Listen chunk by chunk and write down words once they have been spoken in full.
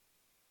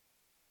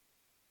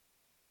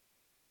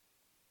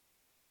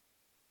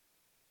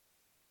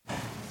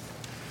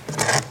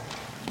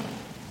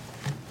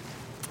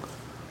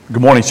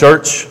Good morning,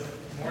 church.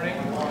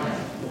 Good morning.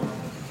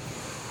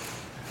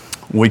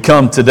 We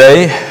come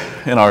today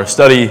in our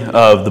study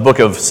of the book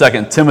of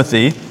 2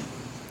 Timothy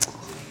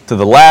to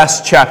the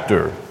last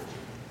chapter.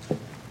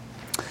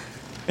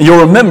 And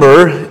you'll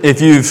remember, if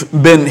you've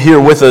been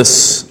here with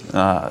us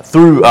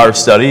through our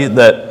study,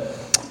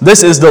 that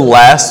this is the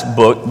last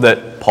book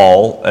that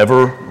Paul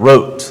ever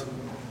wrote.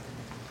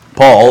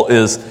 Paul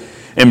is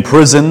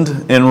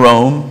imprisoned in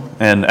Rome,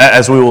 and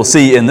as we will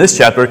see in this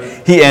chapter,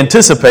 he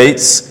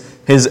anticipates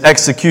his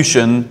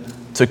execution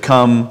to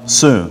come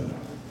soon.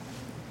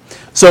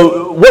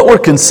 So what we're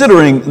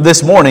considering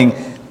this morning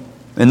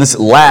in this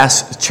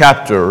last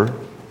chapter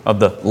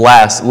of the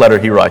last letter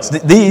he writes,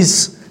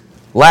 these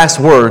last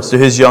words to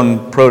his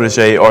young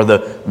protege are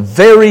the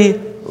very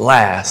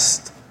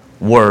last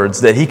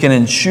words that he can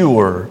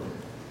ensure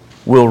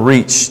will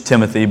reach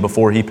Timothy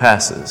before he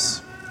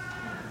passes.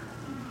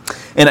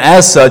 And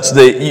as such,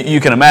 you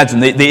can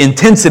imagine the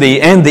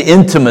intensity and the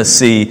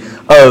intimacy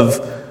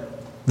of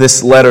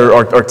this letter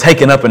are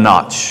taken up a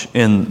notch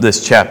in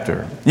this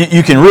chapter.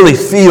 You can really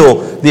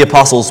feel the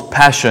apostle's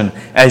passion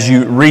as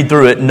you read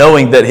through it,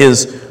 knowing that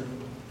his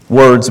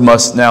words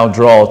must now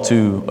draw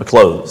to a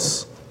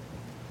close.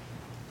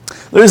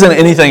 There isn't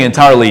anything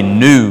entirely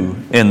new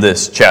in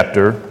this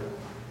chapter.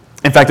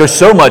 In fact, there's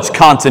so much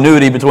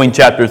continuity between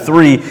chapter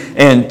 3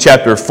 and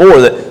chapter 4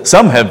 that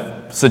some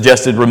have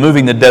suggested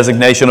removing the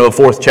designation of a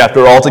fourth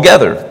chapter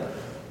altogether.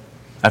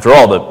 After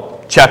all, the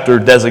chapter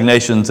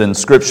designations in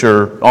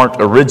Scripture aren't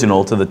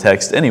original to the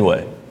text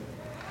anyway.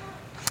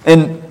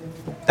 And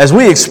as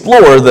we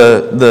explore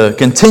the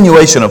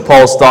continuation of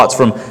Paul's thoughts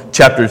from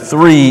chapter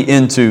 3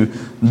 into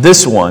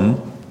this one,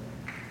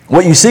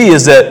 what you see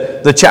is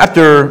that the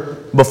chapter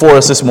before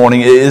us this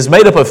morning is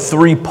made up of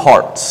 3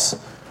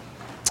 parts.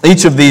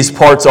 Each of these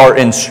parts are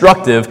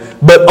instructive,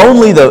 but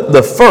only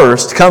the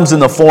first comes in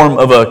the form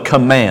of a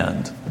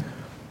command.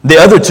 The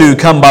other 2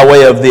 come by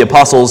way of the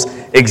apostle's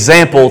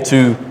example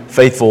to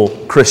faithful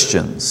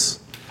Christians.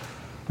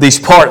 These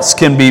parts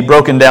can be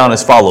broken down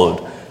as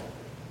follows.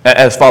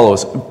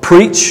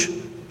 Preach,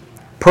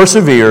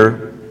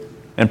 persevere,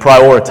 and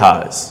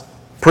prioritize.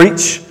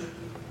 Preach,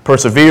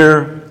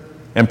 persevere,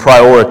 and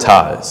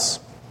prioritize.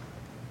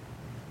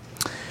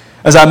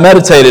 As I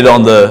meditated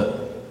on the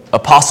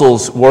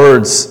apostle's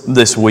words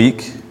this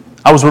week,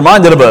 I was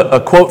reminded of a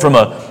quote from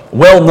a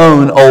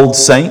well-known old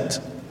saint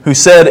who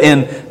said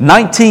in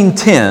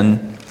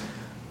 1910,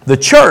 "The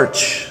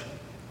church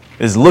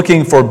is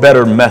looking for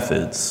better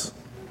methods.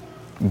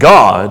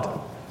 God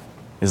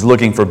is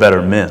looking for better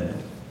men."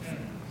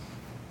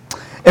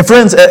 And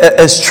friends,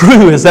 as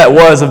true as that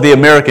was of the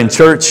American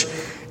church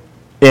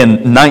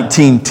in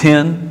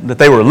 1910, that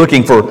they were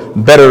looking for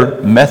better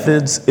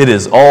methods, it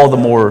is all the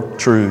more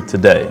true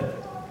today.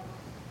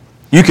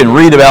 You can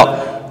read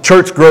about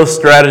church growth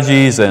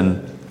strategies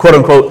and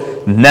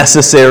quote-unquote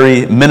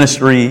necessary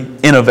ministry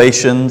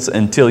innovations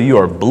until you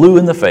are blue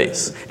in the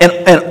face.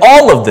 And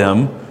all of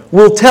them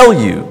will tell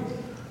you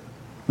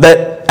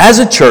that as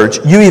a church,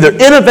 you either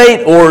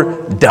innovate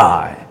or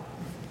die.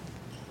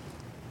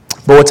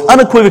 But what's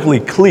unequivocally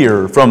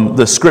clear from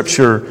the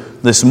Scripture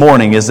this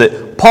morning is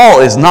that Paul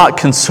is not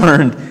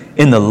concerned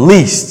in the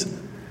least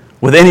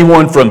with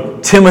anyone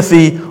from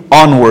Timothy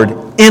onward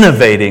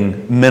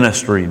innovating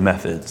ministry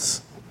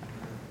methods.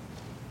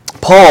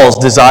 Paul's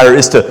desire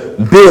is to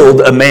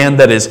build a man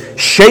that is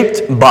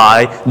shaped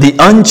by the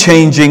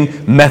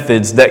unchanging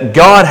methods that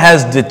God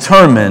has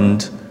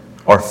determined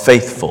are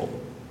faithful.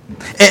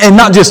 And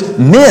not just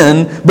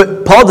men,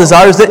 but Paul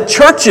desires that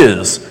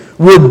churches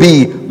would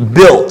be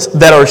built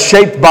that are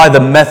shaped by the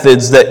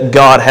methods that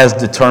God has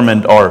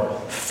determined are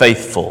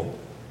faithful.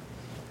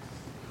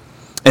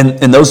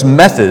 And those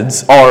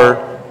methods are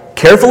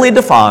carefully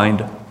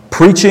defined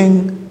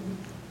preaching,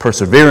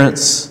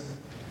 perseverance,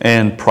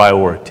 and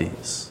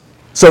priorities.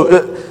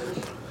 So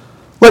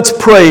let's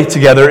pray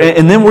together,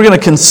 and then we're going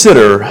to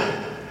consider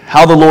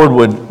how the Lord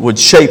would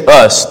shape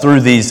us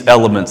through these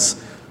elements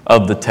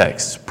of the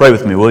text. Pray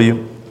with me, will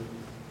you?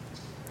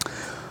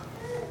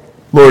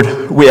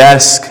 Lord, we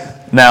ask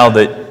now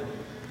that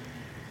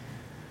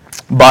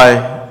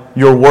by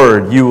your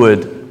word you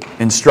would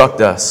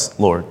instruct us,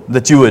 Lord,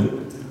 that you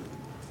would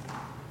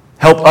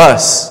help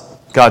us,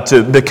 God,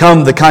 to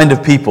become the kind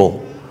of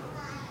people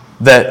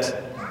that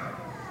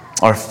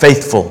are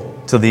faithful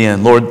to the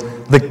end. Lord,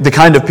 the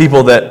kind of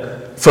people that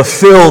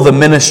fulfill the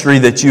ministry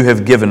that you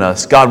have given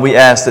us. God, we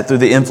ask that through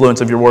the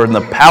influence of your word and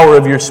the power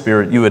of your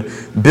Spirit, you would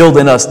build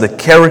in us the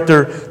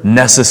character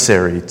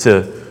necessary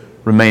to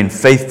remain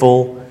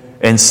faithful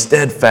and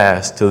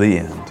steadfast to the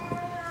end.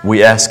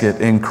 We ask it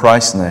in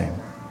Christ's name.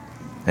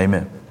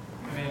 Amen.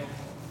 Amen.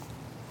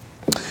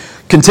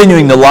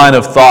 Continuing the line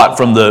of thought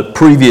from the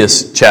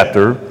previous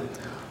chapter,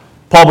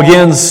 Paul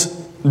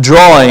begins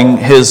drawing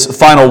his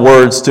final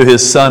words to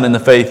his son in the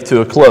faith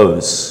to a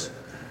close.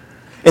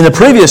 In the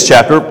previous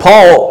chapter,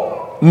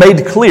 Paul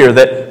made clear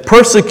that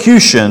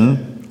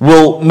persecution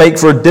will make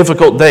for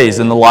difficult days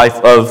in the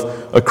life of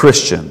a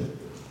Christian.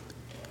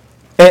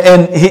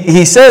 And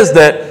he says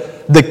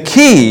that the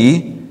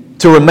key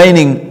to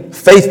remaining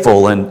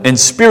faithful and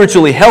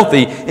spiritually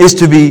healthy is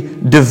to be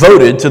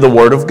devoted to the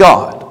Word of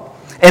God.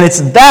 And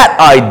it's that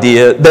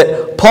idea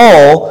that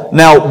Paul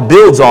now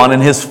builds on in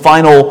his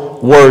final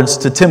words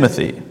to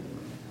Timothy.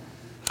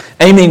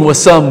 Aiming with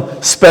some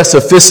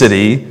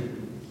specificity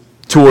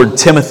toward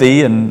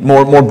Timothy and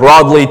more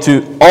broadly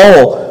to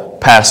all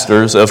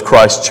pastors of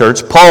Christ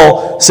Church,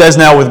 Paul says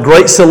now with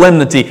great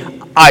solemnity,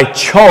 I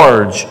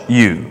charge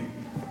you.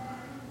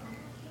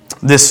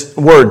 This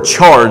word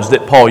charge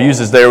that Paul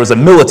uses there was a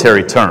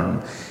military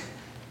term.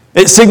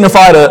 It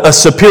signified a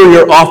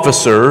superior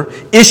officer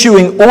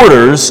issuing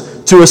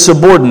orders to a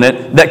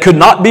subordinate that could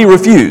not be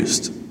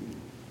refused.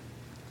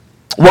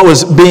 What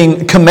was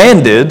being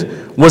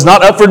commanded was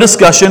not up for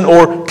discussion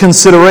or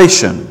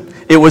consideration.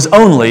 It was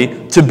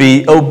only to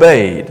be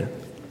obeyed.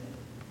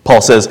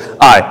 Paul says,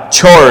 I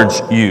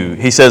charge you.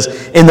 He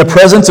says, in the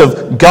presence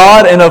of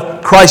God and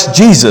of Christ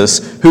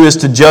Jesus, who is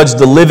to judge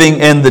the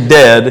living and the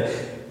dead,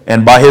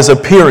 and by his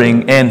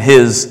appearing and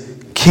his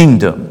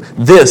kingdom.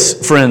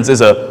 This, friends, is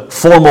a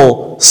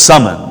formal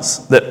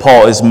summons that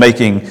Paul is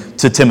making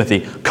to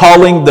Timothy,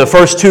 calling the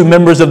first two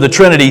members of the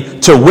Trinity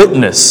to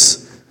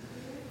witness.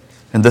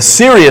 And the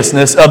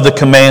seriousness of the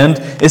command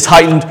is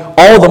heightened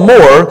all the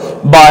more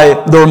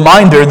by the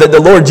reminder that the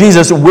Lord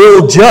Jesus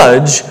will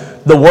judge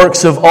the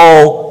works of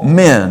all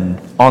men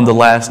on the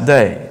last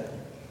day.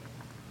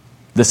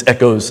 This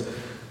echoes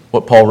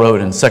what Paul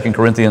wrote in 2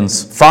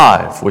 Corinthians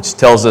 5, which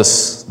tells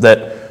us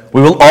that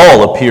we will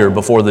all appear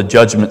before the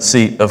judgment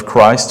seat of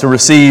Christ to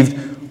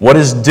receive what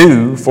is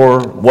due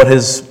for what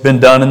has been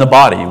done in the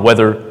body,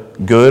 whether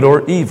good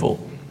or evil.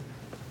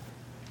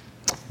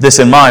 This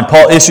in mind,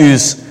 Paul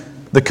issues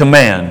the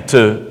command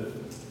to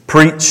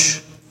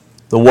preach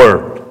the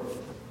word.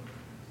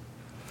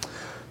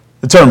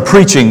 The term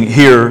preaching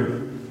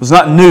here was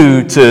not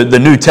new to the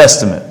New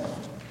Testament.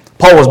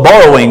 Paul was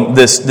borrowing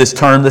this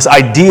term, this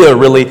idea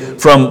really,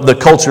 from the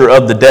culture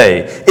of the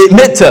day. It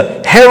meant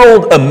to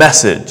herald a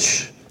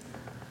message.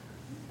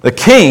 The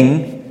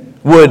king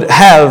would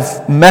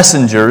have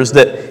messengers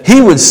that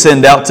he would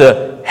send out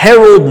to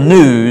herald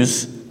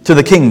news to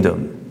the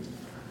kingdom.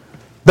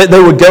 That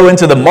they would go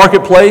into the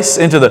marketplace,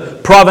 into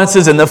the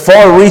provinces and the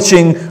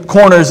far-reaching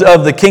corners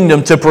of the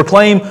kingdom to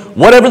proclaim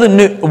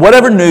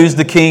whatever news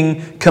the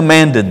king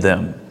commanded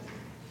them.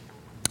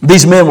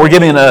 These men were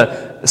given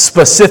a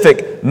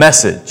specific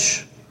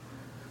message,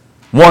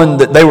 one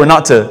that they were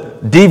not to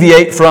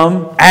deviate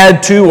from,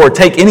 add to, or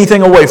take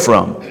anything away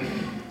from.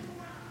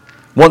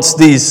 Once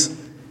these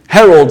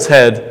heralds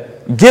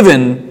had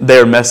given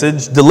their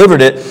message,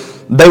 delivered it,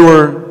 they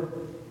were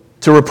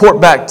to report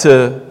back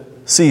to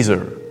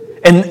Caesar.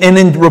 And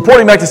in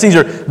reporting back to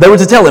Caesar, they were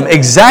to tell him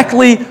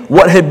exactly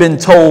what had been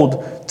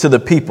told to the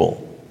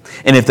people.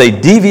 And if they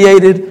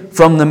deviated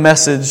from the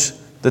message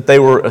that they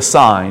were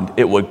assigned,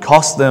 it would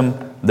cost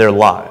them their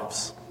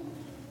lives.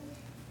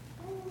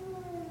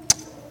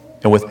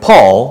 And with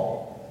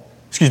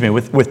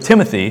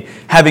Timothy,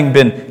 having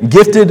been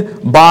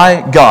gifted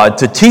by God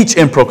to teach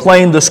and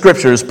proclaim the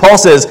Scriptures, Paul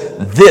says,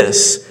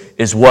 this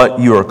is what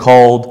you are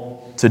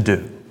called to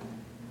do.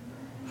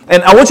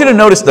 And I want you to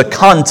notice the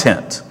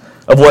content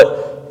of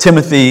what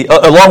Timothy,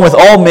 along with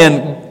all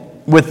men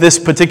with this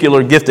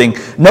particular gifting,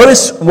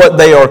 notice what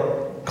they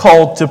are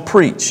called to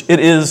preach. It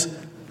is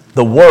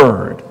the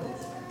Word.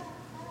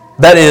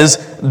 That is,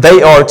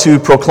 they are to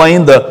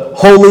proclaim the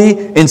holy,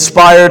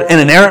 inspired, and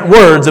inerrant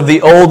words of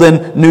the Old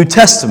and New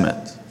Testament.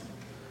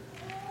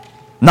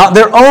 Not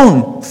their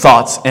own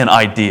thoughts and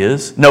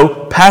ideas.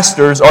 No,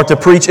 pastors are to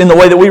preach in the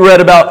way that we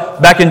read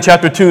about back in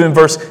chapter 2 and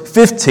verse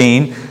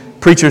 15.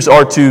 Preachers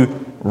are to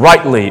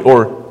rightly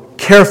or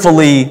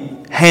carefully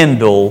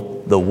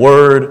handle the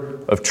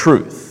word of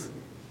truth.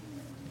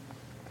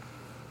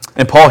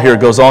 And Paul here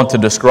goes on to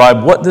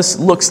describe what this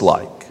looks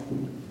like.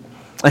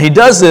 And he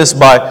does this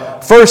by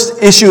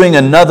first issuing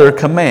another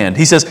command.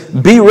 He says,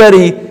 be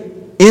ready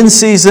in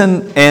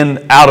season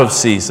and out of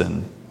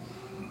season.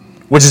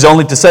 Which is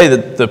only to say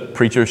that the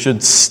preacher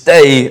should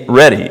stay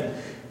ready.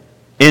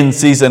 In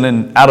season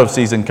and out of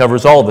season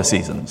covers all the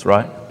seasons,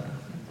 right?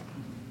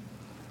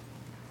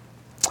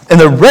 And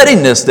the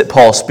readiness that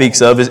Paul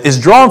speaks of is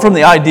drawn from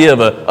the idea of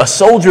a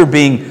soldier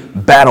being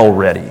battle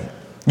ready.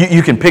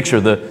 You can picture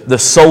the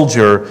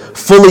soldier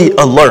fully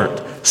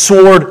alert,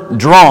 sword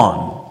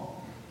drawn.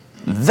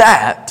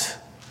 That,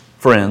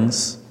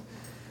 friends,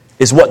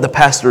 is what the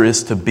pastor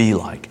is to be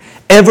like.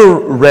 Ever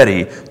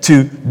ready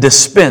to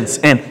dispense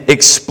and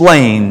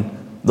explain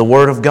the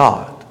Word of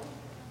God.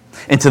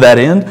 And to that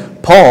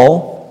end,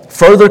 Paul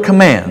further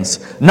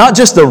commands not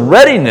just the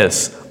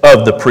readiness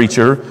of the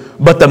preacher,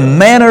 but the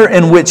manner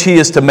in which he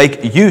is to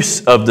make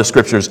use of the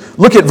Scriptures.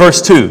 Look at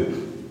verse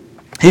 2.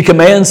 He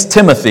commands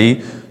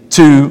Timothy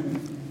to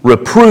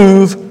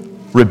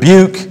reprove,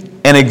 rebuke,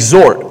 and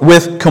exhort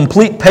with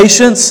complete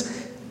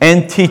patience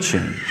and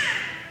teaching.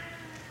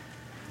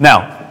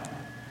 Now,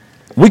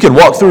 we could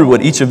walk through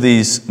what each of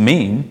these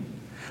mean,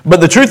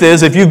 but the truth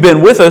is, if you've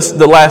been with us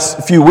the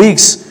last few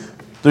weeks,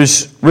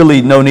 there's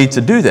really no need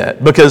to do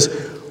that because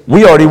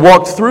we already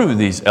walked through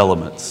these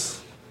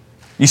elements.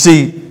 You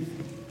see,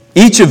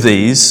 Each of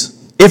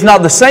these, if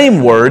not the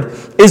same word,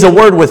 is a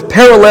word with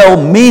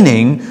parallel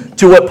meaning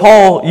to what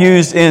Paul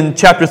used in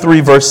chapter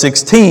 3, verse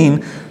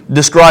 16,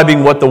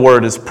 describing what the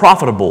word is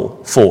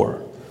profitable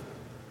for.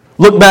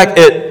 Look back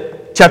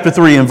at chapter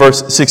 3 and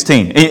verse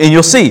 16, and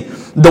you'll see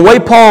the way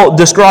Paul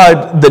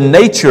described the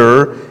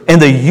nature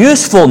and the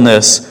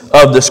usefulness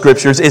of the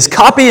Scriptures is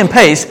copy and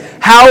paste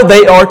how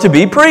they are to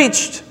be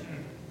preached.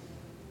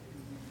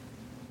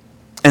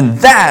 And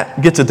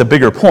that gets at the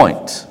bigger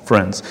point,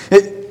 friends.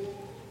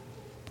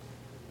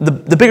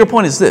 The bigger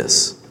point is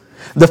this.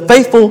 The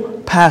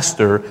faithful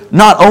pastor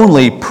not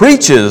only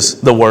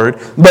preaches the Word,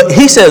 but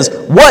he says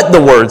what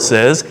the Word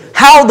says,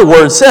 how the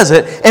Word says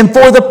it, and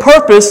for the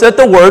purpose that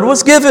the Word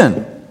was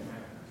given.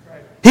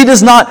 He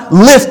does not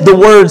lift the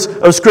words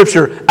of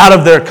Scripture out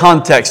of their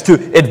context to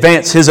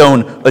advance his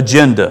own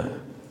agenda.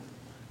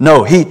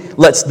 No, he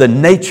lets the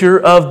nature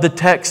of the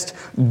text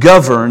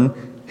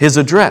govern his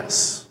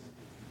address.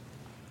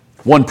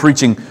 One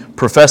preaching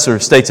professor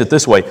states it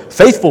this way: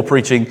 faithful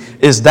preaching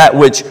is that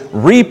which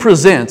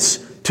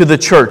represents to the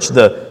church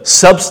the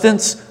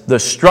substance, the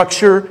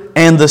structure,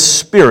 and the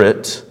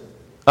spirit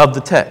of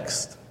the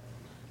text.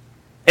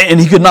 And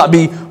he could not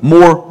be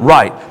more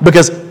right,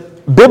 because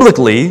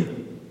biblically,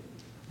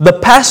 the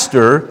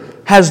pastor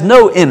has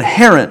no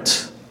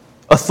inherent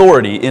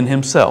authority in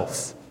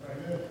himself.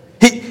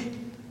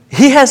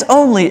 He has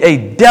only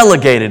a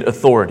delegated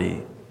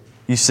authority,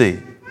 you see.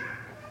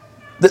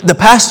 The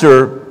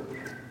pastor,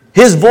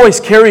 his voice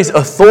carries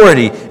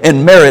authority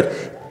and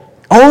merit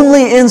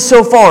only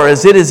insofar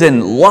as it is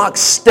in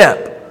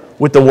lockstep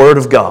with the Word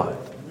of God.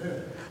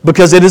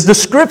 Because it is the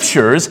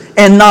Scriptures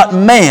and not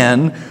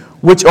man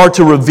which are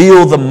to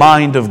reveal the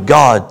mind of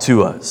God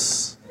to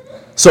us.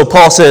 So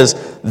Paul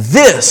says,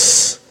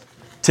 this,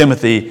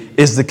 Timothy,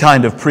 is the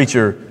kind of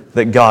preacher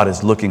that God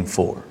is looking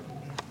for.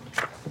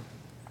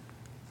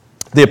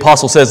 The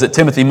apostle says that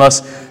Timothy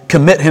must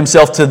commit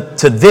himself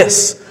to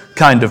this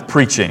kind of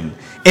preaching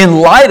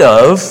in light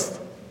of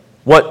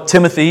what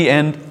Timothy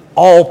and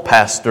all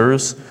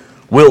pastors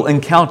will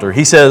encounter.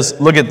 He says,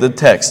 look at the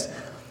text,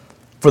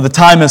 "For the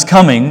time is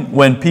coming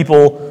when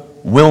people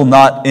will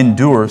not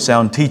endure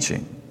sound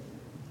teaching.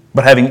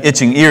 But having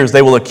itching ears,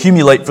 they will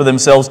accumulate for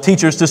themselves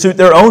teachers to suit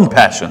their own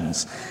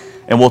passions,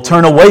 and will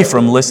turn away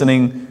from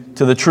listening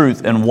to the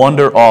truth and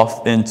wander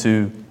off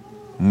into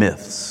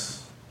myths."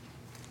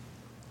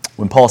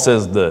 When Paul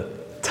says the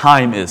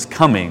time is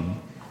coming,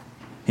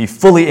 he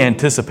fully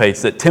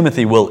anticipates that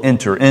Timothy will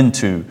enter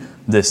into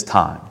this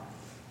time.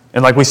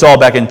 And like we saw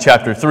back in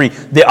chapter 3,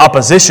 the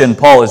opposition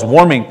Paul is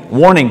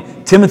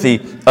warning Timothy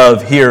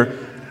of here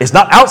is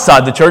not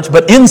outside the church,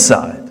 but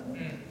inside.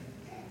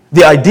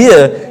 The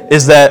idea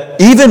is that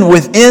even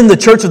within the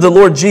church of the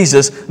Lord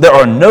Jesus, there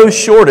are no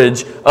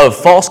shortage of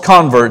false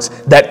converts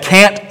that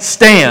can't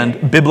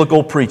stand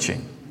biblical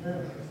preaching.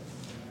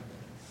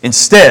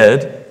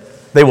 Instead,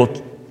 they will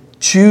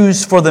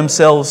choose for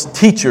themselves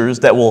teachers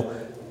that will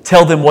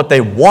tell them what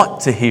they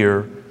want to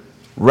hear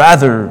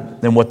rather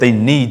than what they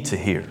need to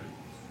hear,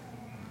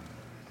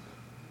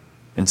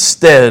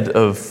 instead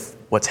of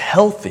what's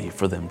healthy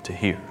for them to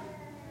hear.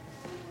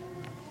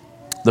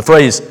 The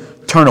phrase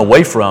 "turn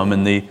away from"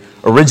 in the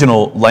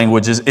original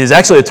language is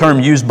actually a term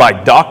used by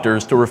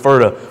doctors to refer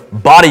to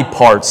body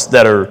parts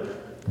that are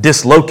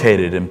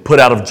dislocated and put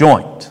out of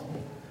joint.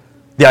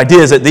 The idea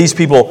is that these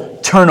people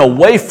turn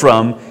away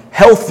from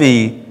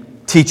healthy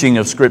teaching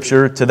of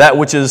Scripture to that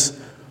which is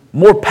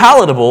more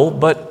palatable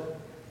but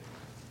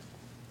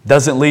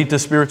doesn't lead to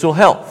spiritual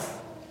health.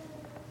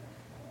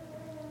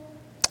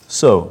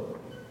 So,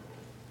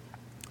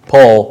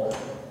 Paul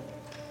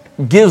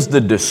gives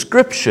the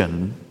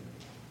description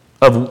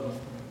of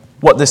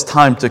what this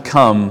time to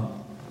come,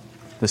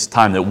 this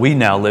time that we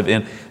now live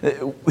in,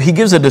 he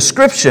gives a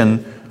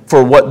description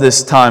for what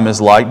this time is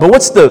like. But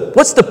what's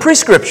the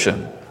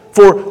prescription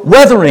for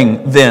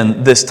weathering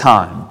then this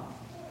time?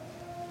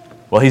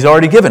 Well, he's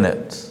already given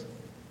it.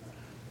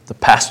 The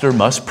pastor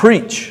must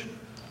preach.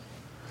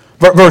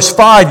 Verse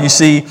 5, you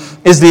see,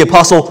 is the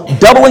apostle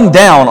doubling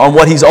down on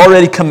what he's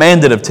already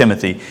commanded of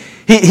Timothy.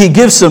 He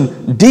gives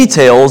some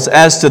details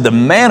as to the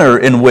manner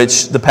in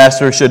which the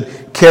pastor should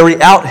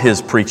carry out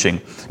his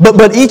preaching.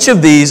 But each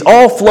of these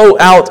all flow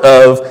out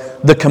of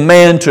the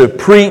command to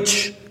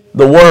preach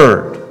the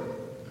Word.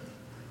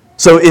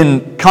 So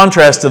in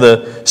contrast to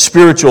the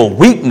spiritual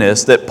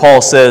weakness that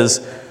Paul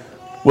says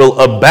will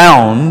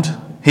abound,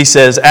 he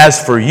says,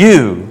 "As for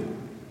you,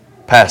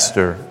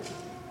 pastor,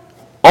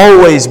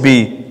 always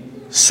be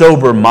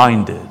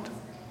sober-minded."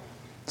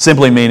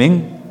 Simply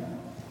meaning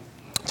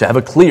to have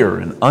a clear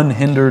and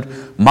unhindered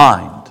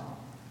mind.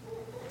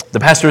 The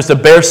pastor is to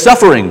bear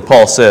suffering,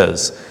 Paul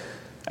says,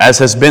 as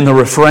has been the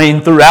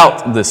refrain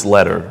throughout this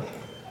letter.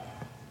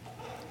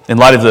 In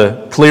light of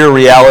the clear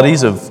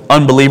realities of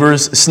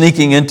unbelievers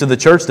sneaking into the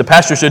church, the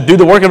pastor should do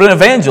the work of an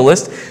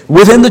evangelist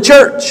within the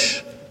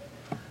church.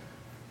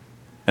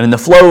 And in the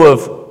flow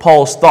of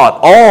Paul's thought,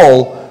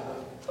 all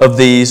of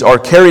these are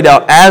carried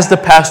out as the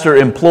pastor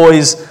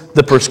employs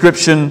the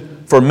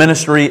prescription for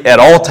ministry at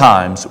all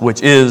times,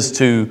 which is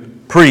to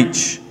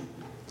preach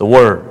the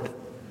Word.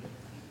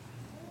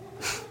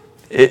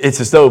 It's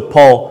as though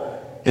Paul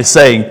is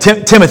saying,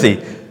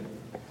 Timothy,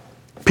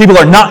 people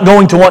are not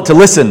going to want to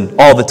listen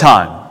all the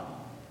time.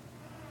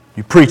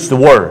 You preach the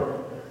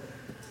Word.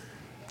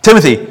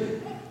 Timothy,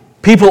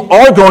 people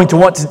are going to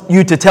want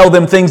you to tell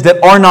them things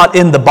that are not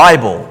in the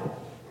Bible.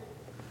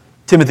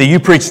 Timothy, you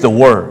preach the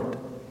Word.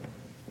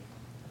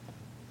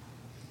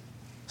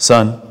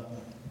 Son,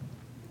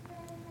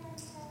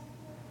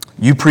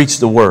 you preach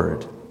the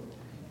Word,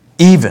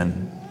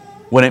 even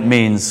when it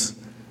means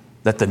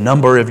that the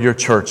number of your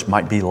church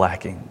might be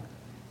lacking.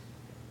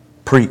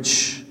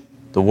 Preach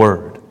the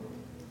Word.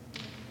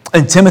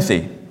 And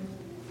Timothy,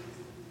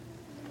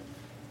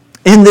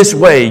 in this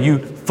way, you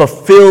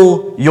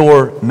fulfill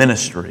your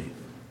ministry.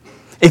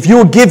 If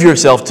you'll give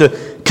yourself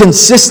to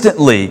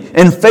consistently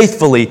and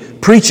faithfully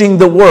preaching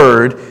the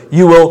Word,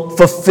 you will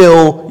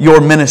fulfill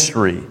your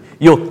ministry.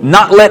 You'll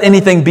not let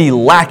anything be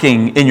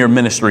lacking in your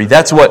ministry.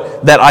 That's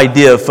what that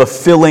idea of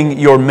fulfilling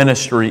your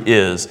ministry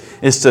is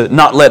to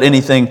not let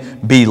anything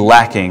be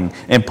lacking.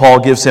 And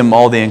Paul gives him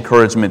all the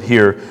encouragement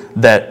here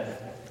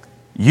that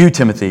you,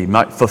 Timothy,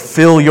 might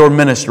fulfill your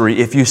ministry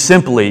if you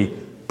simply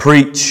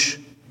preach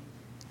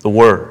the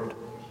Word.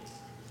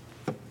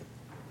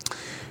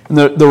 And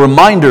the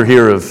reminder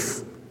here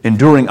of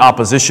enduring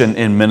opposition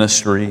in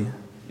ministry,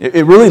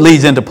 it really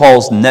leads into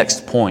Paul's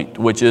next point,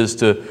 which is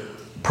to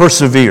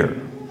persevere.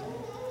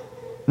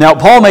 Now,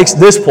 Paul makes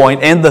this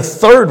point and the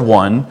third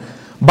one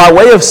by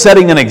way of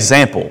setting an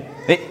example.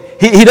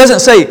 He doesn't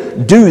say,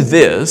 do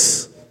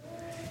this.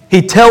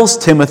 He tells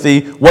Timothy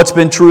what's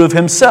been true of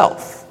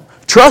himself,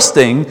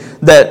 trusting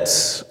that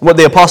what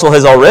the apostle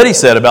has already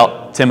said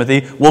about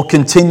Timothy will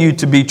continue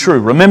to be true.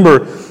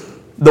 Remember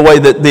the way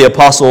that the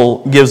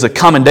apostle gives a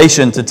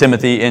commendation to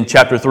Timothy in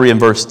chapter 3 and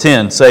verse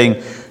 10,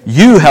 saying,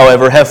 you,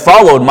 however, have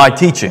followed my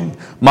teaching,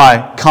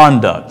 my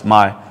conduct,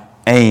 my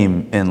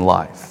aim in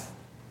life.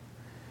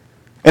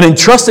 And in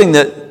trusting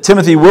that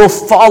Timothy will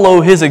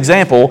follow his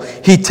example,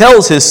 he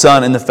tells his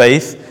son in the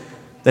faith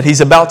that he's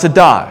about to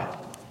die.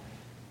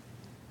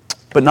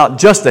 But not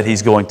just that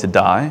he's going to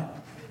die.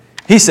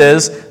 He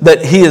says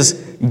that he is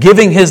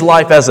giving his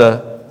life as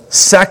a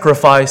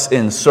sacrifice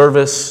in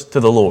service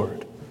to the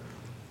Lord.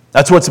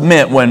 That's what's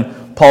meant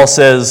when Paul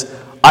says,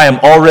 I am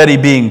already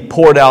being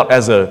poured out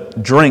as a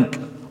drink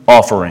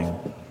offering.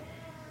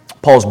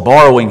 Paul's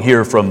borrowing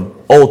here from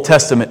Old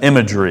Testament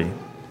imagery.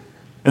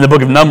 In the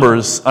book of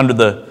Numbers, under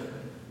the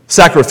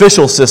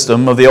sacrificial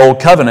system of the Old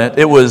Covenant,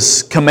 it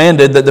was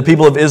commanded that the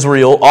people of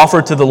Israel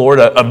offer to the Lord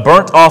a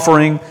burnt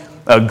offering,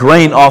 a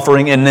grain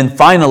offering, and then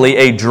finally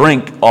a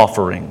drink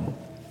offering.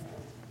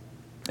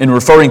 In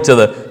referring to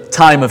the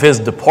time of his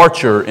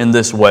departure in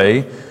this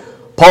way,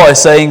 Paul is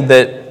saying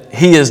that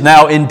he is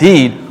now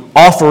indeed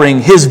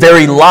offering his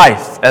very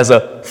life as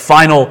a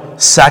final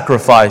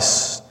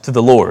sacrifice to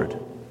the Lord.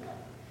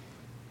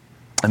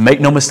 And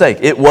make no mistake,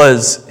 it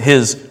was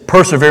his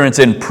perseverance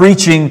in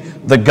preaching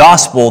the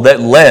gospel that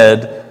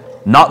led,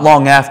 not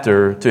long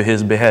after, to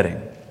his beheading.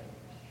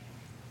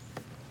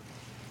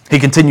 He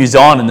continues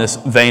on in this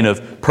vein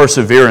of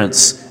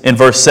perseverance in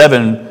verse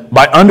 7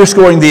 by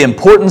underscoring the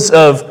importance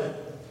of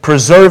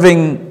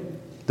preserving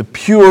the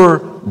pure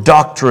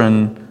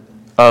doctrine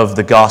of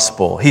the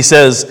gospel. He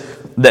says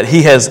that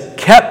he has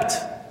kept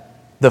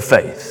the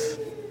faith.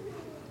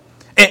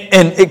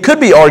 And it could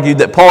be argued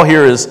that Paul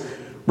here is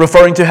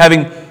referring to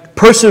having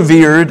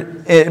persevered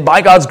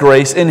by God's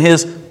grace in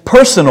his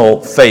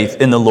personal faith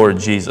in the Lord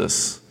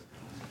Jesus.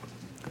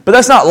 But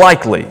that's not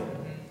likely.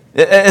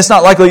 It's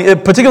not likely,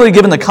 particularly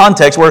given the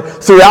context where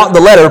throughout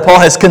the letter, Paul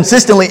has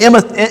consistently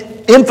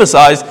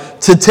emphasized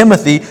to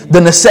Timothy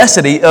the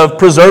necessity of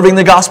preserving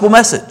the gospel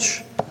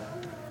message.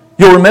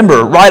 You'll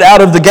remember right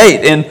out of the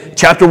gate in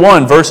chapter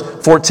 1, verse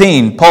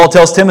 14, Paul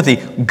tells Timothy,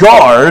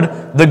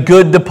 guard the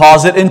good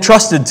deposit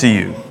entrusted to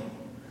you.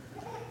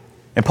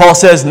 And Paul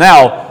says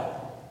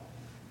now,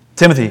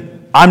 Timothy,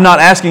 I'm not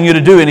asking you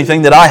to do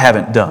anything that I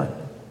haven't done.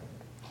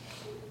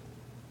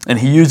 And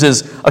he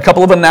uses a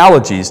couple of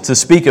analogies to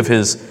speak of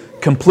his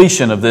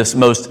completion of this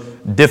most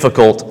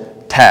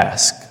difficult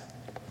task.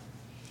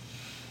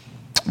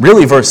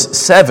 Really, verse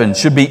 7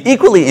 should be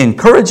equally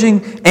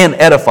encouraging and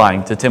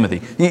edifying to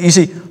Timothy. You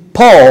see,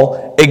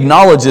 Paul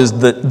acknowledges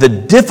the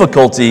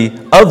difficulty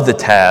of the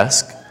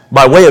task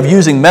by way of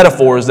using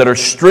metaphors that are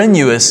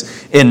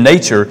strenuous in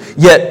nature,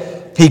 yet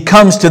he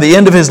comes to the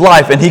end of his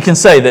life and he can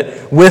say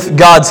that with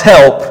God's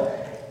help,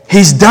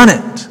 he's done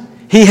it.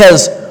 He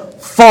has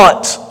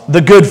fought the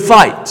good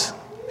fight.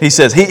 He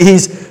says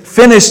he's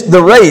finished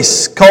the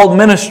race called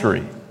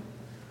ministry.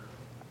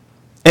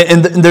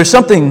 And there's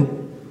something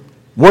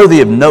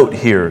worthy of note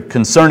here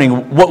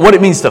concerning what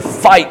it means to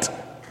fight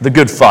the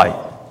good fight.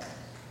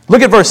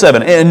 Look at verse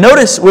 7 and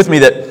notice with me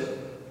that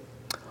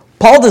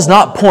Paul does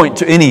not point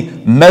to any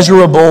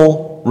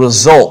measurable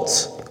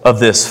result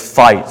of this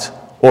fight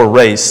or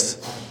race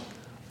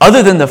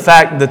other than the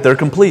fact that they're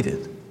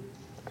completed.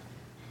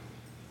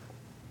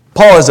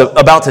 Paul is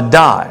about to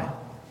die,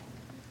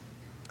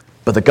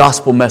 but the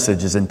gospel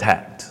message is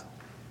intact.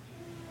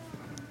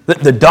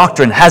 The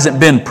doctrine hasn't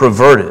been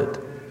perverted.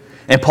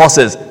 And Paul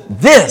says,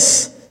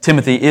 this,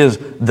 Timothy, is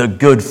the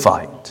good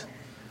fight.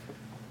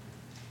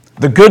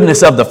 The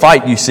goodness of the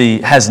fight, you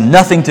see, has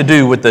nothing to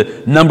do with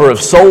the number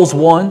of souls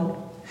won.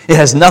 It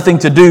has nothing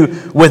to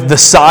do with the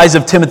size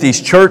of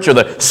Timothy's church or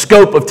the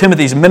scope of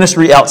Timothy's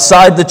ministry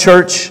outside the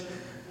church.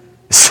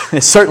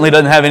 It certainly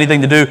doesn't have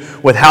anything to do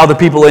with how the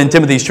people in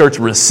Timothy's church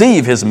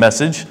receive his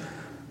message.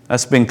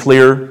 That's been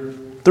clear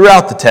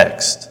throughout the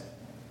text.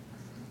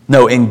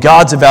 No, in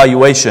God's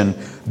evaluation,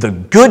 the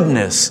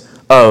goodness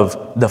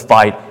of the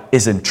fight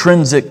is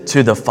intrinsic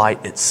to the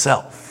fight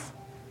itself.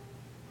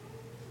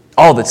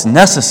 All that's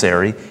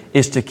necessary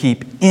is to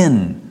keep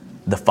in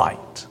the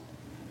fight,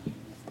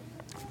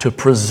 to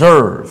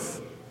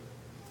preserve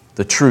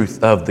the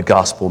truth of the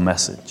gospel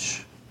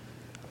message.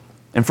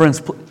 And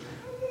friends,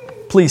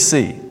 please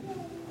see,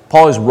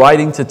 Paul is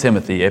writing to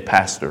Timothy, a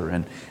pastor,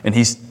 and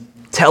he's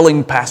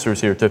telling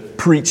pastors here to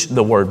preach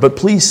the word. But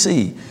please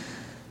see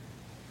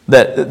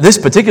that this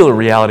particular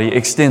reality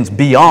extends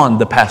beyond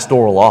the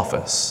pastoral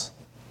office.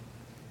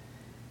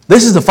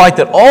 This is the fight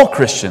that all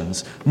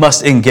Christians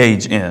must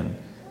engage in.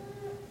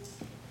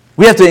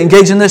 We have to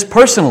engage in this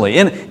personally,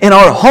 in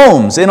our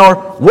homes, in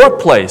our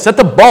workplace, at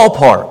the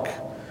ballpark.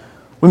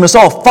 We must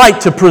all fight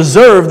to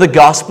preserve the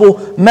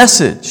gospel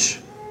message.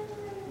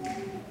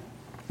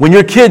 When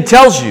your kid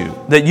tells you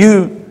that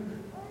you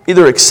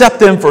either accept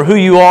them for who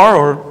you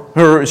are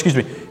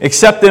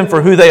accept them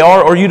for who they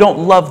are, or you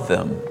don't love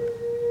them,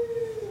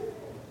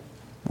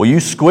 will you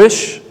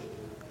squish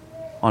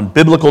on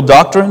biblical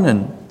doctrine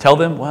and tell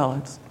them, well,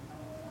 it's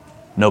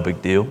no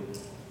big deal?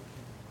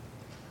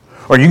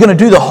 Or are you going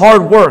to do the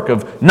hard work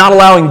of not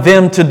allowing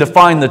them to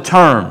define the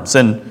terms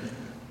and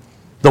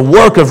the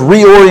work of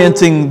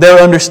reorienting their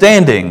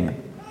understanding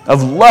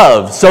of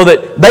love so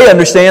that they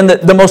understand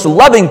that the most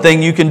loving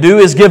thing you can do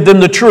is give them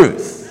the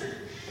truth?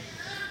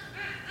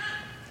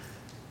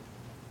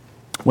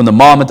 When the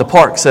mom at the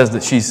park says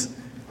that she's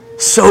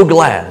so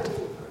glad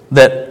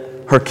that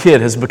her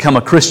kid has become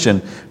a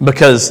Christian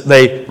because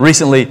they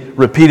recently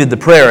repeated the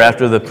prayer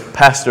after the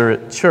pastor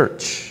at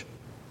church.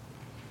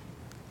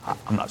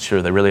 I'm not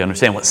sure they really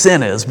understand what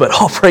sin is, but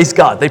oh, praise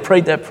God, they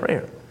prayed that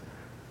prayer.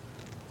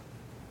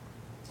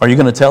 Are you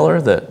going to tell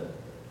her that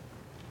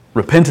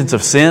repentance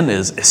of sin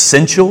is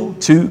essential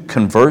to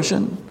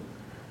conversion?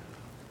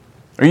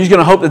 Or are you just going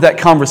to hope that that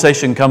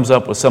conversation comes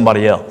up with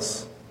somebody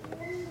else?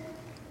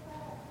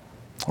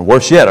 Or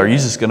worse yet, are you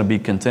just going to be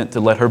content to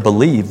let her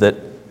believe that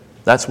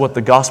that's what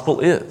the gospel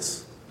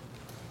is?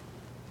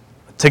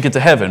 A ticket to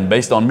heaven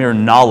based on mere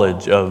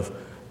knowledge of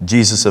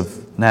Jesus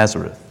of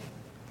Nazareth.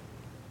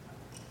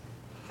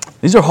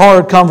 These are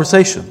hard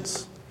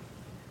conversations.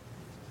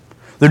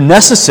 They're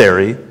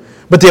necessary,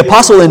 but the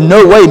apostle in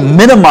no way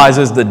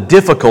minimizes the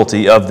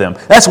difficulty of them.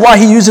 That's why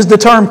he uses the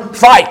term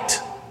fight,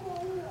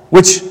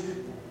 which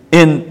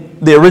in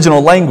the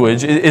original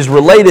language is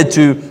related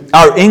to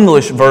our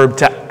English verb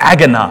to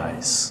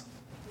agonize.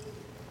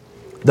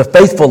 The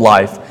faithful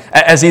life,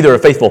 as either a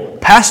faithful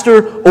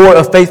pastor or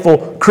a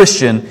faithful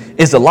Christian,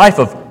 is a life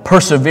of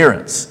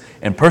perseverance.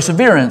 And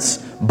perseverance,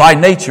 by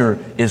nature,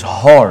 is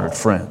hard,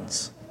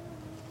 friends.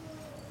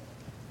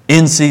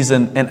 In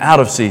season and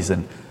out of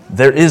season.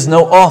 There is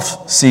no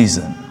off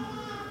season.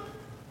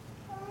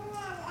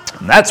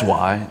 And that's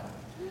why,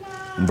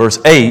 in verse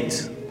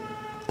 8,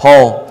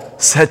 Paul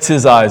sets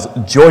his eyes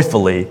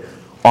joyfully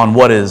on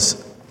what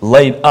is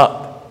laid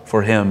up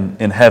for him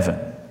in heaven.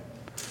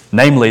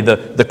 Namely,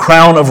 the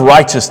crown of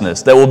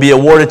righteousness that will be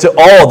awarded to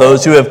all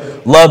those who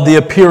have loved the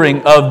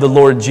appearing of the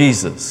Lord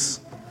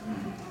Jesus.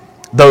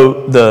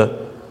 Though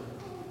the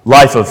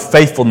life of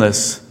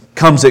faithfulness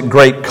comes at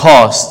great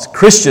cost,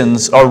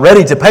 Christians are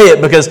ready to pay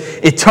it because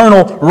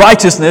eternal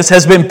righteousness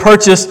has been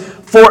purchased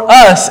for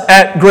us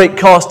at great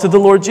cost to the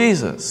Lord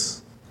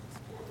Jesus.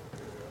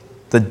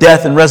 The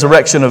death and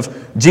resurrection of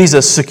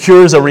Jesus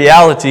secures a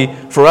reality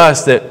for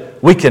us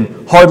that we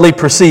can hardly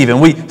perceive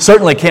and we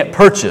certainly can't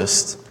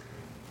purchase.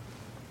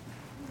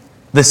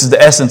 This is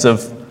the essence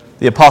of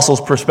the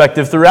apostle's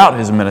perspective throughout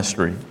his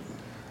ministry.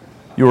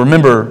 You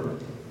remember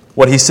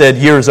what he said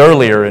years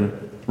earlier in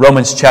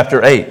Romans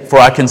chapter 8. For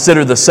I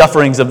consider the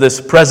sufferings of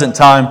this present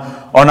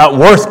time are not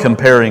worth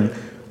comparing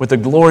with the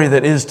glory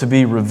that is to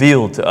be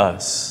revealed to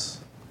us.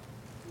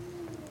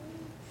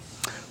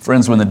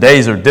 Friends, when the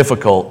days are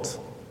difficult,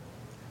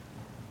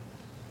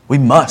 we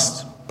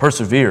must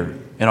persevere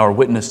in our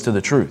witness to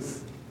the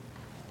truth.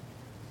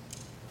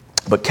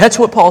 But catch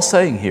what Paul's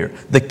saying here.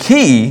 The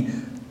key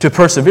to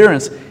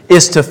perseverance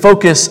is to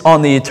focus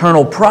on the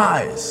eternal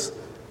prize,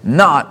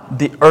 not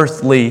the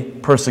earthly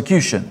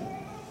persecution.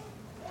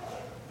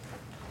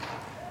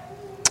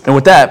 And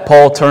with that,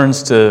 Paul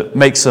turns to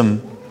make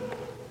some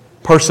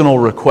personal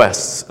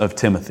requests of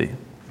Timothy.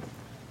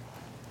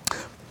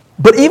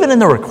 But even in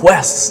the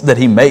requests that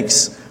he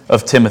makes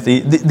of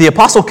Timothy, the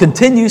apostle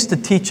continues to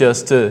teach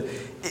us to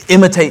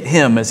imitate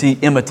him as he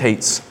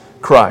imitates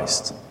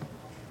Christ.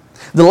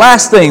 The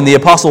last thing the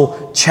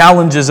apostle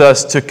challenges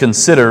us to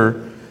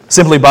consider,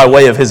 simply by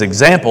way of his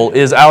example,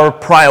 is our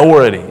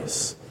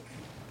priorities.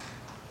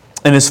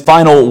 In his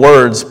final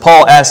words,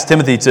 Paul asks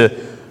Timothy to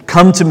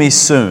come to me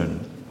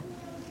soon.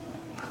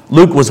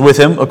 Luke was with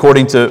him,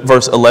 according to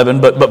verse 11,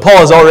 but Paul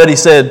has already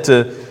said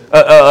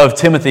of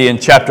Timothy in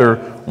chapter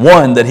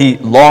 1 that he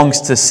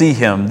longs to see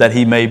him, that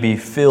he may be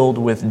filled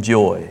with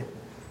joy.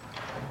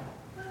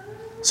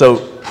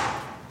 So,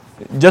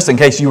 just in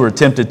case you were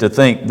tempted to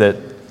think that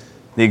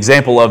the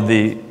example of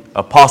the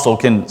apostle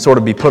can sort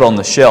of be put on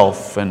the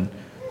shelf and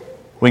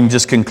we can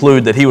just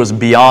conclude that he was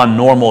beyond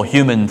normal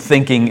human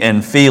thinking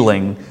and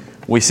feeling,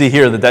 we see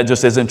here that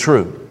just isn't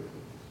true.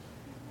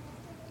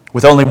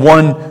 With only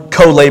one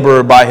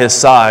co-laborer by his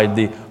side,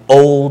 the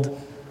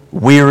old,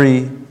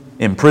 weary,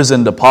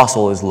 imprisoned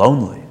apostle is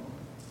lonely.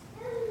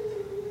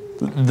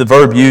 The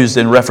verb used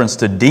in reference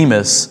to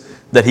Demas,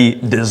 that he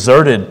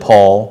deserted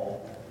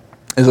Paul,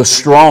 is a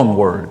strong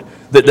word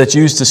that's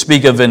used to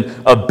speak of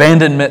an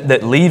abandonment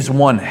that leaves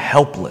one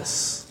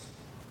helpless.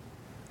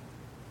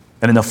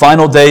 And in the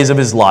final days of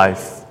his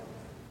life,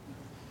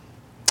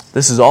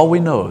 this is all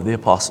we know of the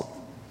apostle,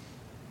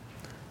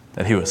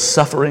 that he was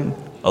suffering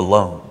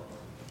alone.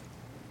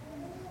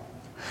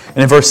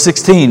 And in verse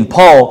 16,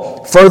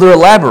 Paul further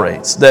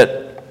elaborates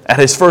that at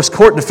his first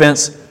court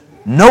defense,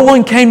 no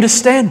one came to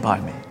stand by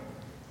me.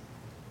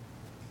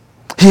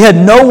 He had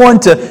no one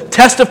to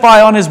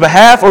testify on his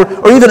behalf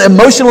or even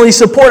emotionally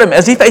support him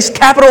as he faced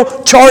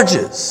capital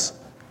charges.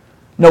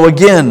 No,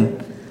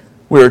 again,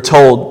 we are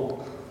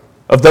told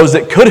of those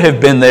that could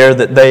have been there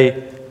that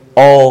they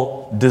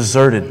all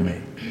deserted me.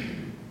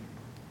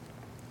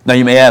 Now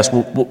you may ask,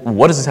 well,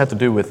 what does this have to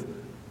do with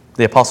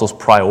the apostles'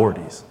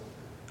 priorities?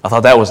 I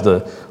thought that was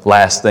the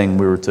last thing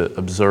we were to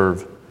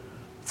observe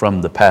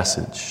from the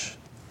passage.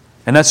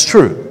 And that's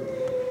true.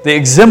 The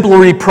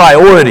exemplary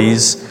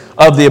priorities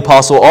of the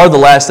apostle are the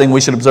last thing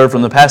we should observe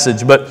from the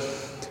passage, but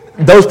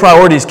those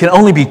priorities can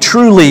only be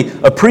truly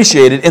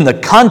appreciated in the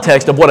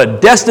context of what a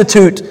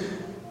destitute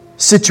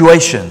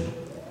situation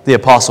the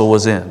apostle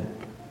was in.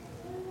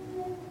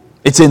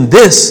 It's in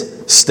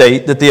this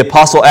state that the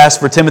apostle asked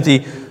for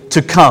Timothy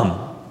to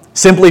come,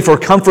 simply for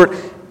comfort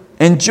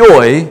and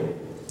joy,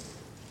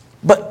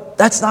 but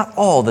that's not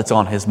all that's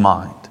on his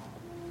mind.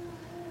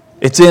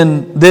 It's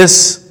in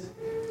this,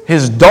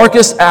 his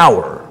darkest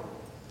hour.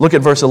 Look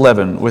at verse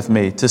 11 with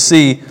me to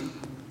see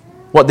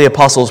what the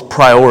apostle's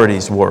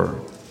priorities were.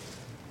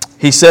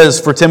 He says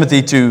for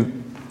Timothy to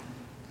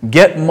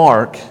get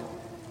Mark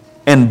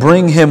and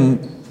bring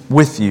him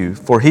with you,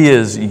 for he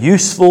is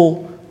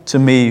useful to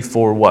me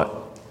for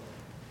what?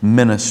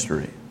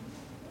 Ministry.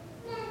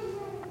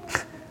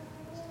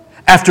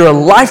 After a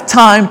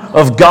lifetime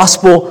of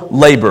gospel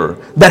labor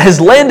that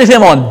has landed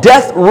him on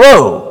death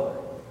row,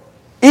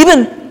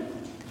 even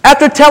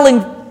after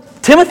telling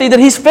Timothy that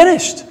he's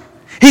finished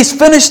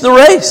the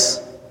race,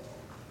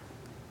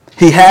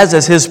 he has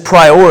as his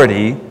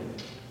priority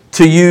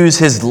to use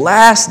his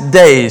last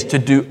days to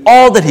do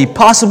all that he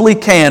possibly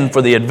can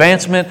for the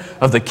advancement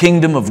of the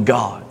kingdom of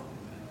God.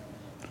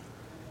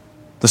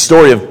 The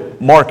story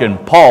of Mark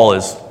and Paul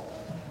is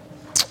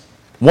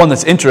one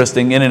that's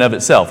interesting in and of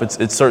itself.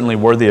 It's certainly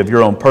worthy of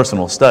your own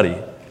personal study.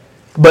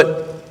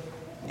 But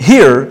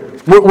here,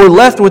 we're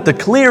left with the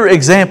clear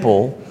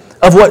example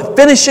of what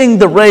finishing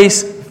the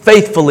race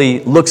faithfully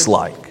looks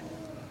like.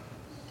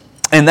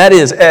 And that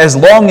is, as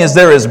long as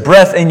there is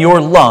breath in your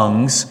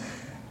lungs,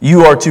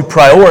 you are to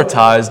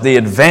prioritize the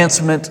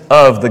advancement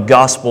of the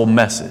gospel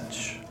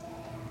message.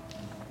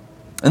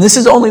 And this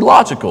is only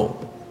logical.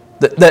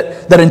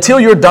 That until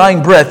your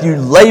dying breath, you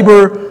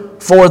labor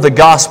for the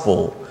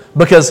gospel.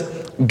 Because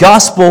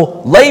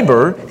gospel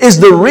labor is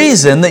the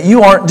reason that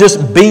you aren't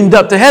just beamed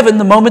up to heaven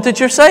the moment that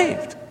you're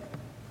saved.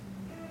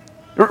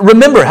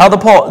 Remember how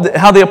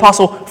the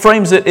apostle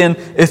frames it in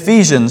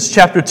Ephesians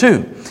chapter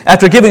 2.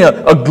 After giving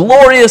a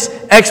glorious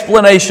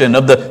explanation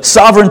of the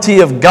sovereignty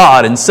of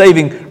God in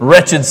saving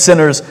wretched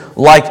sinners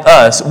like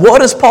us,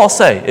 what does Paul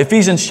say?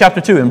 Ephesians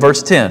chapter 2 and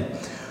verse 10.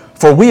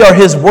 For we are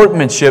His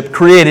workmanship,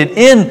 created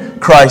in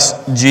Christ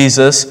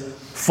Jesus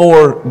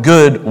for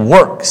good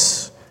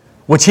works,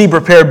 which He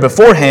prepared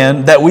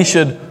beforehand that we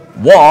should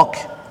walk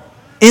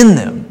in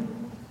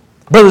them.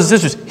 Brothers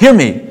and sisters, hear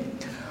me.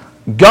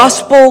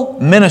 Gospel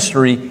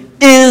ministry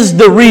is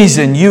the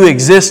reason you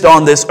exist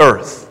on this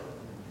earth.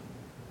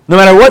 No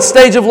matter what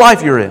stage of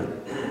life you're in,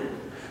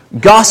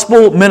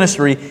 gospel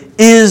ministry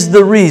is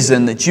the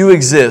reason that you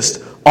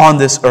exist on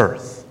this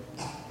earth.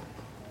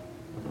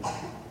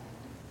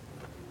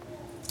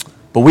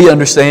 But we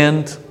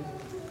understand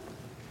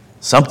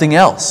something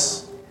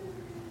else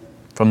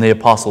from the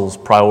apostle's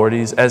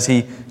priorities as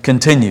he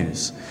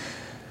continues.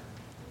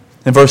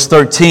 In verse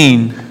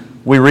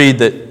 13, we read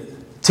that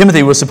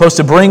Timothy was supposed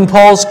to bring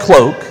Paul's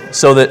cloak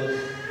so that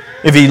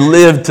if he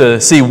lived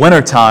to see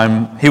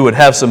wintertime, he would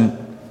have some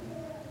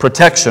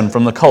protection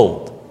from the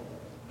cold.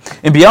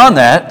 And beyond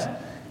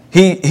that,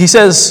 he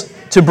says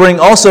to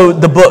bring also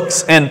the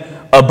books and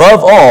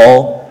above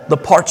all, the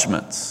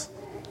parchments.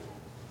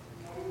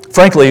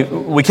 Frankly,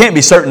 we can't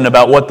be certain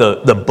about what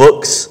the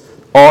books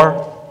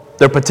are.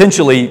 They're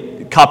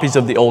potentially copies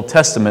of the Old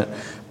Testament.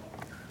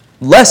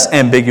 Less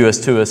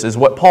ambiguous to us is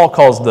what Paul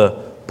calls the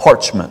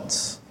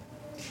parchments.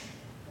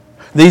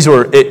 These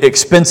were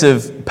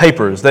expensive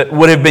papers that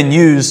would have been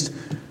used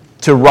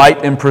to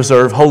write and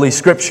preserve Holy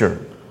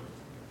Scripture.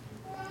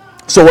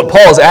 So what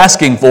Paul is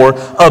asking for,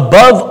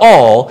 above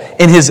all,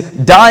 in his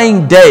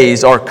dying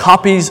days, are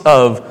copies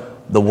of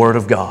the Word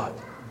of God.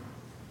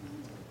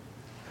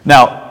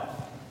 Now,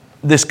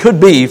 this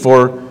could be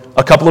for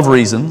a couple of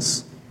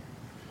reasons.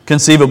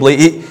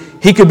 Conceivably,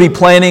 he could be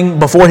planning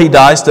before he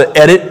dies to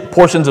edit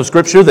portions of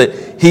Scripture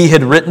that he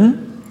had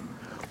written,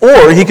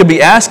 or he could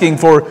be asking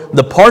for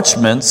the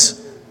parchments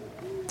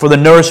for the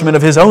nourishment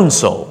of his own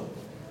soul.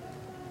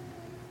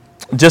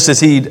 Just as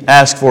he'd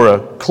ask for a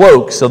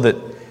cloak so that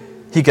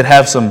he could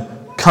have some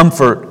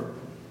comfort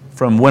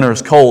from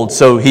winter's cold,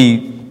 so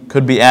he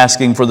could be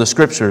asking for the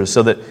Scriptures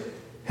so that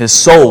his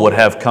soul would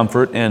have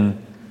comfort in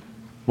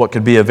what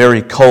could be a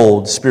very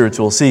cold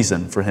spiritual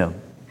season for him.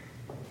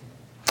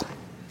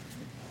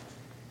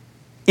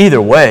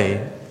 Either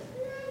way,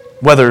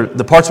 whether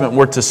the parchment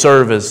were to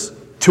serve as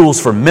tools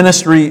for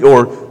ministry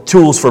or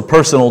tools for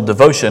personal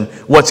devotion,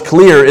 what's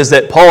clear is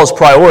that Paul's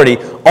priority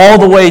all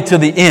the way to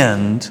the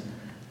end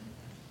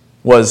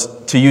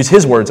was, to use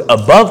his words,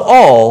 above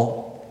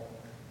all,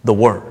 the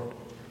Word.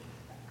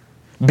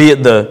 Be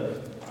it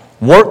the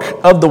work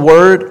of the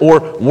Word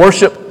or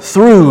worship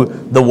through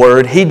the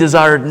Word, he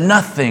desired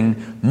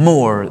nothing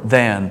more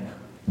than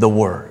the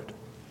Word.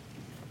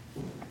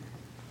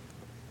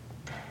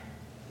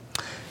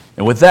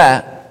 And with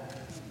that,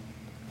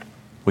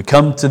 we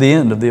come to the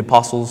end of the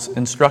apostle's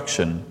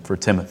instruction for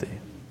Timothy.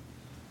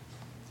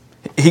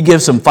 He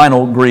gives some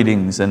final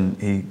greetings and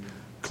he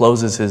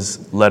closes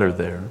his letter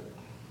there.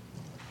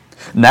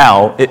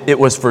 Now, it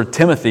was for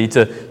Timothy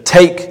to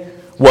take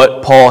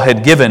what Paul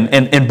had given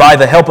and by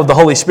the help of the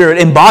Holy Spirit,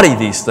 embody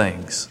these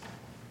things.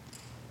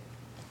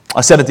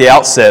 I said at the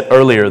outset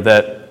earlier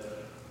that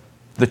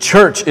the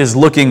church is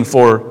looking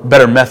for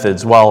better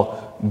methods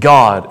while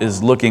God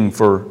is looking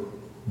for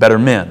better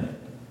men.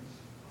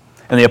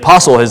 And the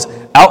apostle has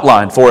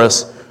outlined for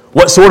us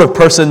what sort of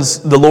persons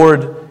the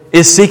Lord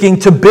is seeking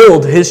to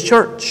build his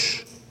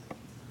church.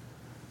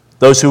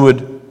 Those who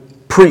would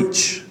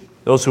preach,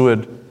 those who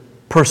would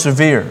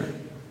persevere,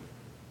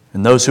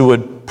 and those who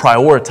would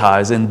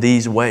prioritize in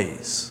these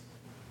ways.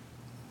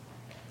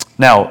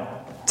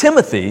 Now,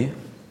 Timothy,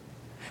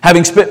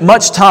 having spent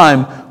much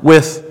time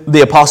with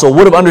the apostle,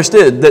 would have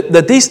understood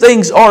that these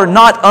things are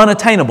not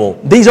unattainable.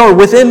 These are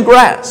within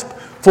grasp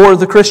for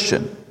the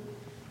Christian.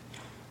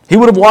 He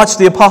would have watched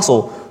the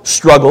apostle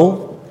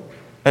struggle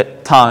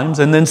at times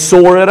and then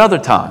soar at other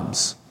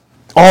times,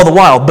 all the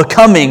while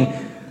becoming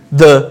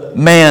the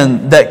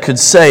man that could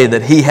say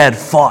that he had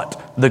fought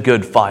the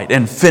good fight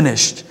and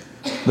finished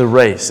the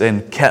race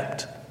and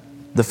kept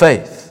the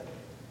faith.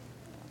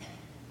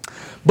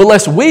 But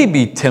lest we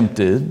be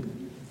tempted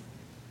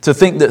to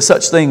think that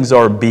such things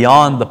are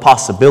beyond the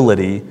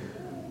possibility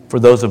for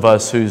those of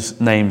us whose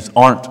names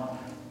aren't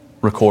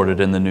recorded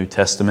in the New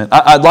Testament,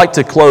 I'd like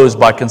to close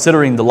by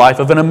considering the life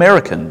of an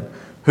American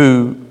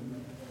who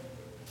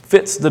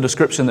fits the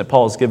description that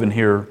Paul has given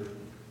here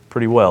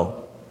pretty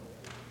well.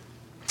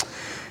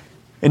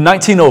 In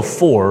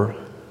 1904,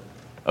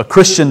 a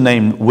Christian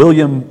named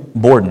William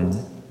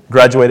Borden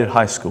graduated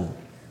high school.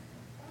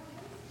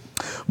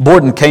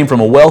 Borden came from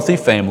a wealthy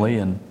family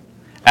and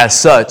as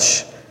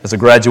such, as a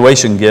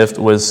graduation gift,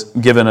 was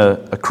given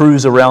a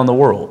cruise around the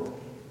world.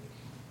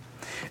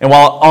 And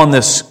while on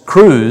this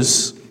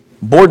cruise,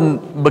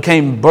 Borden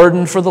became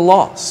burdened for the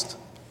lost.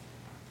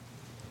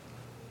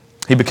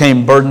 He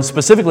became burdened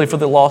specifically for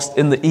the lost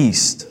in the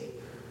East.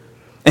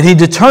 And he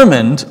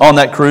determined on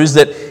that cruise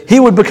that he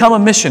would become a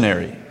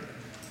missionary.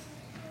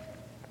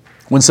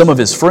 When some of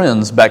his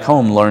friends back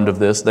home learned of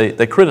this,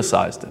 they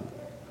criticized him.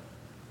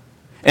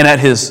 And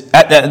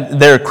at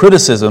their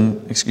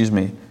criticism,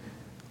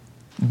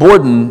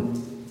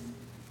 Borden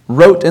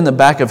wrote in the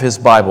back of his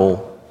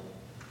Bible,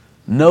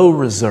 "No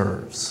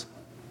reserves,"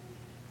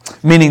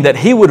 meaning that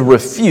he would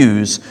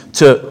refuse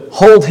to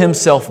hold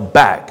himself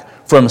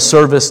back from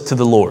service to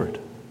the Lord.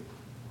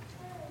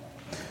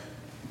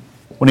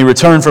 When he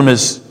returned from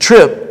his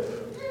trip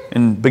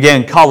and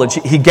began college,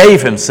 he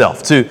gave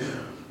himself to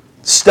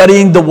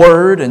studying the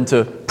Word and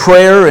to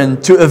prayer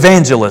and to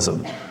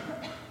evangelism.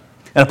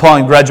 And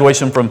upon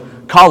graduation from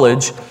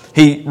college,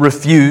 he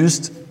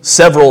refused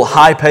several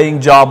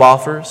high-paying job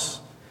offers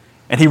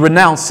and he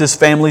renounced his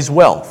family's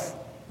wealth.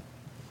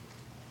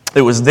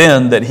 It was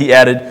then that he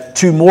added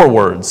 2 more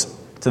words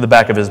to the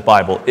back of his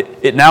Bible.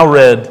 It now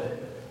read,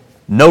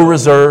 "No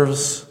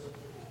reserves,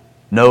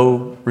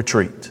 no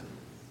retreat."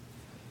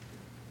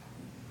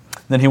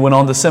 Then he went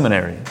on to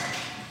seminary.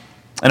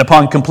 And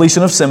upon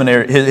completion of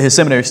his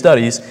seminary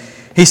studies,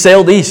 he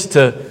sailed east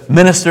to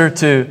minister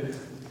to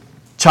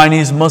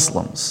Chinese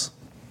Muslims.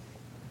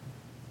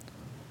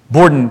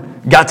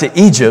 Borden got to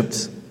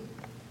Egypt,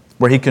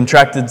 where he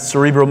contracted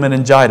cerebral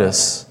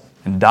meningitis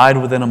and died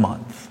within a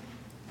month.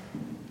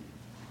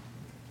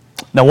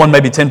 Now, one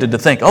may be tempted to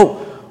think,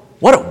 oh,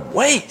 what a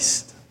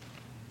waste.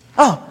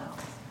 Oh,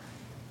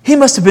 he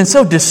must have been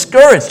so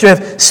discouraged to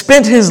have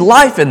spent his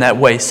life in that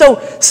way, so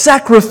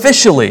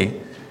sacrificially,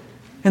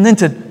 and then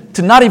to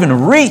to not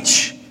even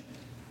reach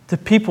the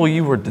people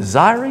you were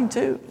desiring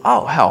to?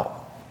 Oh,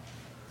 how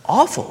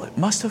awful it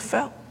must have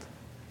felt.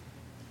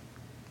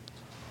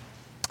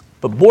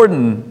 But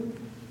Borden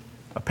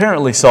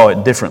apparently saw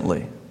it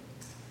differently.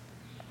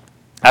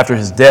 After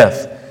his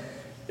death,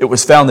 it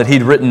was found that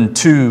he'd written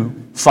 2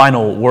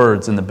 final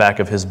words in the back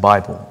of his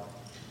Bible.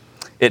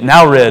 It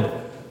now read,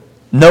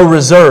 "No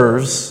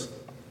reserves,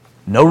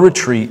 no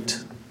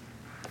retreat,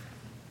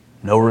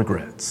 no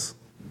regrets."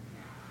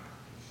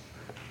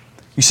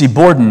 You see,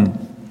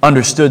 Borden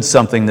understood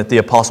something that the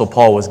Apostle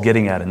Paul was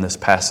getting at in this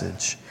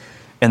passage,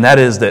 and that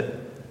is that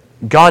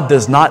God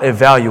does not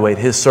evaluate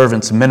His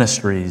servants'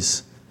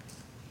 ministries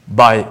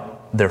by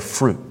their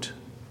fruit.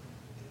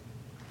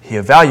 He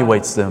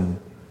evaluates them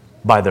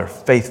by their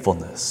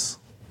faithfulness.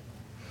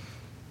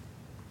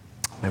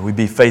 May we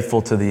be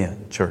faithful to the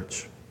end,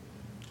 church.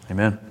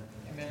 Amen.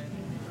 Amen.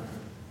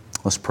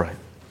 Let's pray.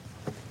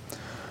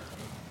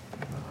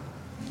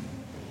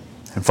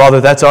 And Father,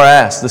 that's our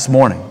ask this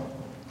morning.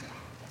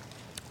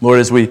 Lord,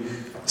 as we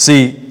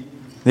see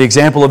the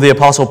example of the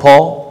Apostle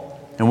Paul,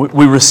 and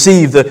we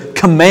receive the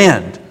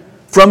command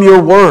from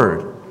your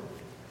word,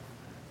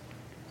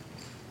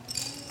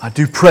 I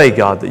do pray,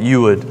 God, that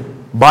you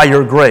would, by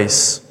your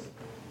grace,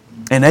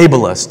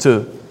 enable us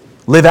to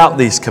live out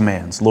these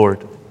commands,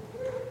 Lord.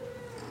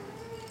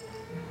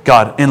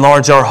 God,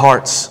 enlarge our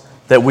hearts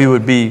that we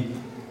would be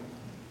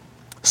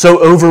so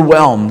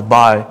overwhelmed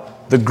by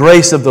the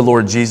grace of the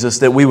Lord Jesus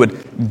that we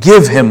would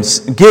give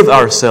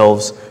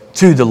ourselves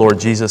to the Lord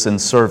Jesus in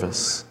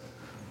service.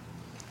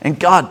 And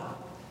God,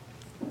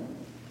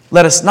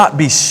 let us not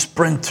be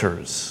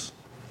sprinters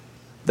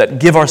that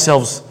give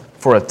ourselves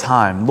for a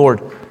time.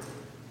 Lord,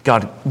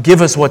 God,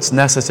 give us what's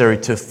necessary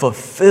to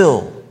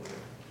fulfill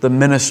the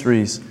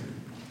ministries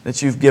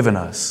that you've given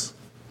us.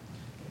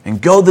 And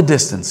go the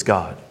distance,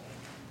 God.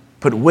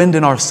 Put wind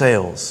in our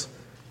sails.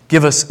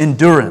 Give us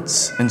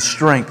endurance and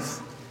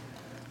strength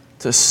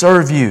to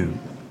serve you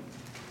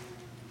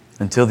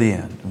until the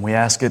end. And we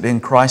ask it in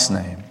Christ's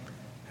name.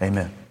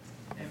 Amen.